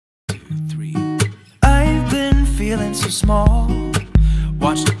feeling so small.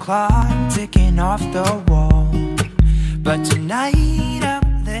 Watch the clock ticking off the wall, but tonight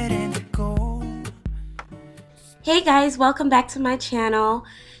I'm letting it go. Hey guys, welcome back to my channel.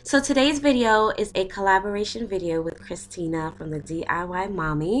 So today's video is a collaboration video with Christina from the DIY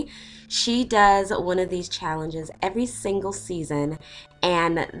Mommy. She does one of these challenges every single season,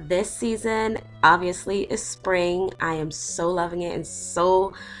 and this season obviously is spring. I am so loving it and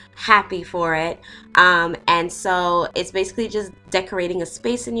so happy for it. And so it's basically just decorating a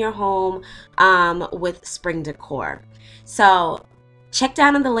space in your home with spring decor. So check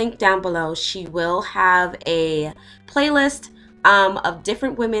down on the link down below. She will have a playlist of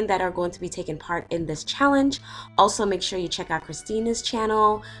different women that are going to be taking part in this challenge. Also, make sure you check out Christina's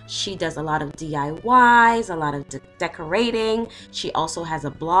channel. She does a lot of DIYs, a lot of decorating. She also has a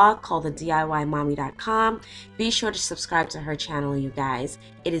blog called the DIYmommy.com. Be sure to subscribe to her channel, you guys.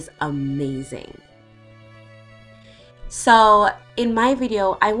 It is amazing. So in my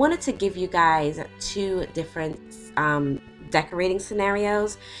video, I wanted to give you guys two different decorating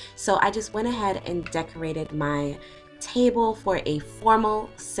scenarios. So I just went ahead and decorated my table for a formal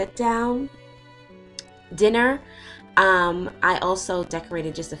sit-down dinner. I also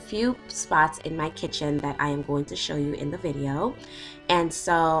decorated just a few spots in my kitchen that I am going to show you in the video. And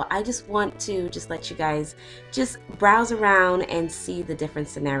so I just want to just let you guys just browse around and see the different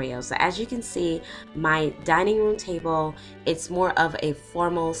scenarios. So as you can see, my dining room table, it's more of a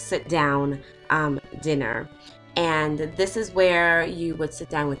formal sit-down dinner. And this is where you would sit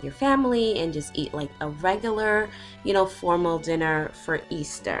down with your family and just eat like a regular, you know, formal dinner for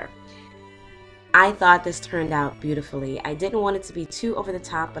Easter. I thought this turned out beautifully. I didn't want it to be too over the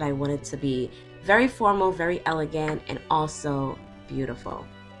top, but I wanted it to be very formal, very elegant, and also beautiful.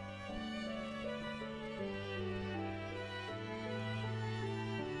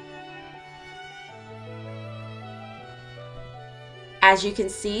 As you can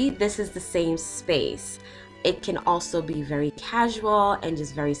see, this is the same space. It can also be very casual and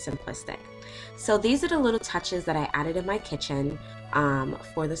just very simplistic. So these are the little touches that I added in my kitchen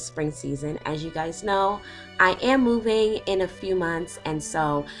for the spring season. As you guys know, I am moving in a few months, and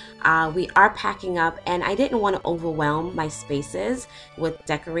so we are packing up, and I didn't want to overwhelm my spaces with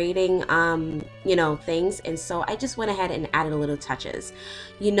decorating you know, things, and so I just went ahead and added a little touches.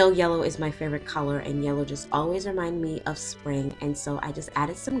 You know, yellow is my favorite color, and yellow just always reminds me of spring, and so I just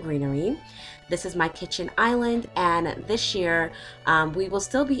added some greenery. This is my kitchen island, and this year we will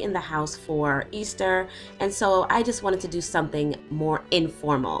still be in the house for Easter, and so I just wanted to do something more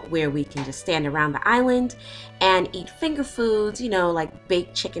informal where we can just stand around the island and eat finger foods, you know, like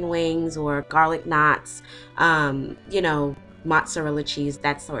baked chicken wings or garlic knots, you know, mozzarella cheese,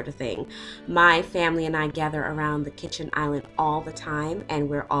 that sort of thing. My family and I gather around the kitchen island all the time, and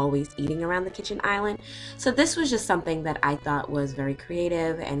we're always eating around the kitchen island. So this was just something that I thought was very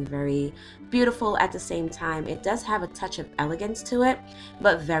creative and very beautiful at the same time. It does have a touch of elegance to it,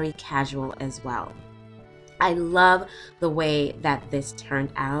 but very casual as well. I love the way that this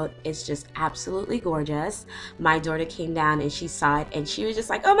turned out. It's just absolutely gorgeous. My daughter came down and she saw it, and she was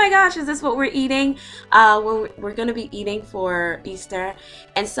just like, oh my gosh, is this what we're eating? We're gonna be eating for Easter.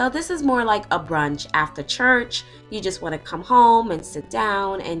 And so this is more like a brunch after church. You just want to come home and sit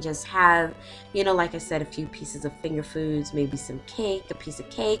down and just have, you know, like I said, a few pieces of finger foods, maybe some cake, a piece of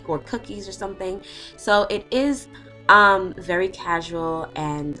cake or cookies or something. So it is very casual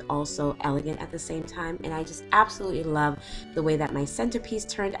and also elegant at the same time, and I just absolutely love the way that my centerpiece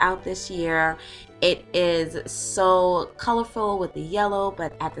turned out this year. It is so colorful with the yellow,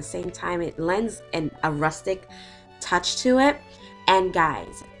 but at the same time it lends a rustic touch to it. And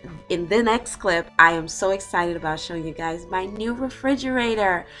guys, in the next clip, I am so excited about showing you guys my new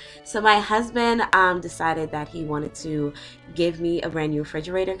refrigerator. So my husband decided that he wanted to give me a brand new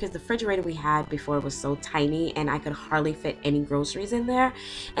refrigerator because the refrigerator we had before was so tiny and I could hardly fit any groceries in there.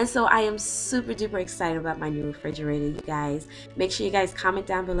 And so I am super duper excited about my new refrigerator, you guys. Make sure you guys comment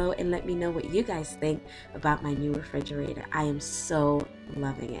down below and let me know what you guys think about my new refrigerator. I am so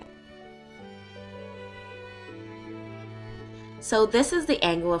loving it. So this is the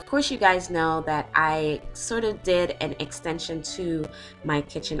angle. Of course, you guys know that I sort of did an extension to my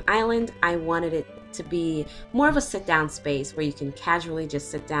kitchen island. I wanted it to be more of a sit down space where you can casually just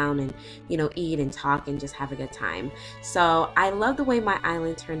sit down and, you know, eat and talk and just have a good time. So I love the way my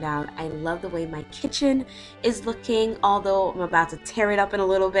island turned out. I love the way my kitchen is looking, although I'm about to tear it up in a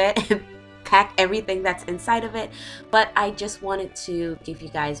little bit and pack everything that's inside of it. But I just wanted to give you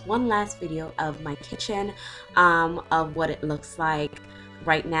guys one last video of my kitchen, of what it looks like.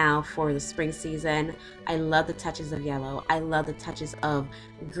 right now for the spring season. I love the touches of yellow. I love the touches of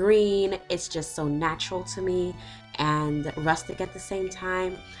green. It's just so natural to me and rustic at the same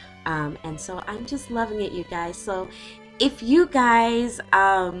time. And so I'm just loving it, you guys. So if you guys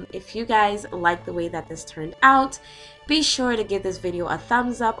like the way that this turned out, be sure to give this video a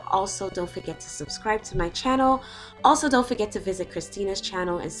thumbs up. Also, don't forget to subscribe to my channel. Also, don't forget to visit Christina's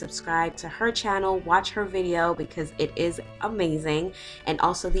channel and subscribe to her channel. Watch her video because it is amazing. And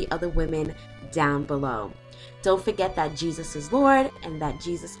also the other women down below. Don't forget that Jesus is Lord and that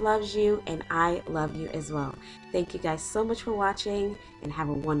Jesus loves you, and I love you as well. Thank you guys so much for watching, and have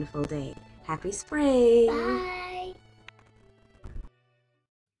a wonderful day. Happy spring! Bye.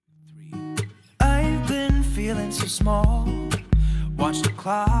 I've been feeling so small. Watch the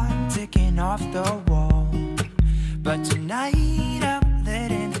clock ticking off the wall. But tonight I'm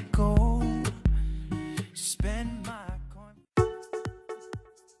letting it go.